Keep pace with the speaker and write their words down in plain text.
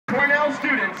Cornell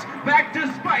students, back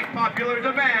despite popular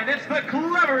demand. It's the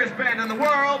cleverest band in the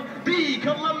world, the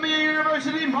Columbia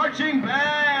University Marching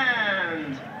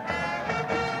Band.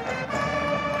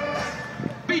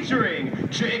 Featuring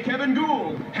J. Kevin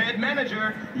Gould, head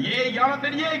manager, Ye.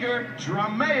 Jonathan Yeager,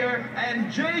 drum mayor,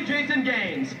 and J. Jason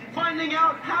Gaines, finding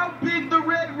out how big the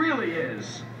red really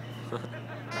is.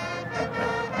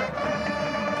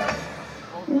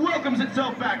 Welcomes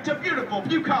itself back to beautiful,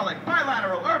 bucolic,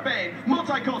 bilateral, urbane,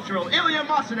 multicultural,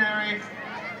 Ilya-Mocenary,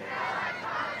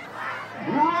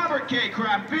 Robert K.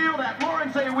 Kraft Field at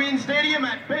Lawrence A. Ween Stadium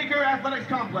at Baker Athletics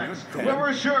Complex, where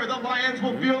we're sure the Lions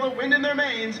will feel the wind in their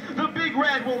manes, the Big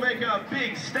Red will make a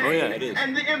big stain,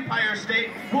 and the Empire State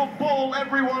will bowl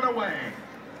everyone away.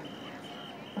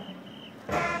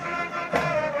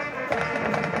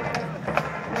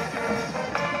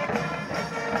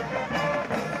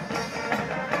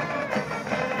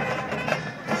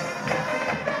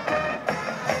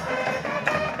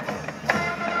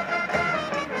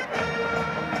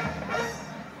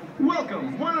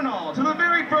 Welcome, one and all, to the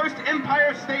very first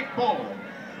Empire State Bowl.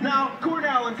 Now,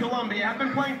 Cornell and Columbia have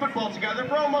been playing football together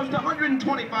for almost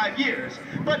 125 years,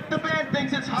 but the band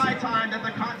thinks it's high time that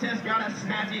the contest got a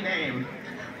snazzy name.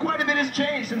 Quite a bit has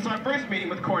changed since our first meeting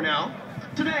with Cornell.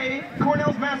 Today,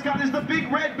 Cornell's mascot is the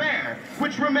Big Red Bear,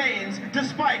 which remains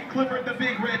despite Clifford the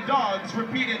Big Red Dog's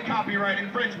repeated copyright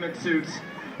infringement suits.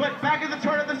 But back at the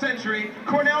turn of the century,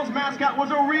 Cornell's mascot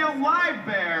was a real live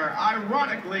bear,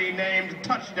 ironically named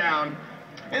Touchdown.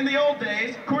 In the old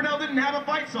days, Cornell didn't have a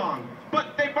fight song,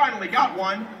 but they finally got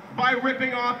one by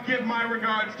ripping off Give My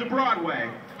Regards to Broadway,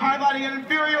 highlighting an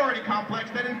inferiority complex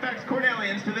that infects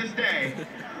Cornellians to this day.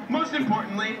 Most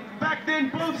importantly, back then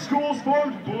both schools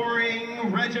formed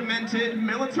boring, regimented,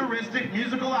 militaristic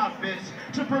musical outfits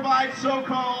to provide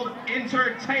so-called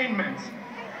entertainment.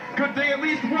 Good thing at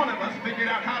least one of us figured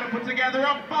out how to put together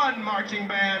a fun marching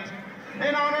band.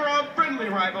 In honor of friendly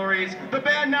rivalries, the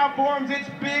band now forms its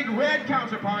Big Red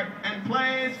counterpart and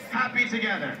plays Happy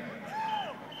Together.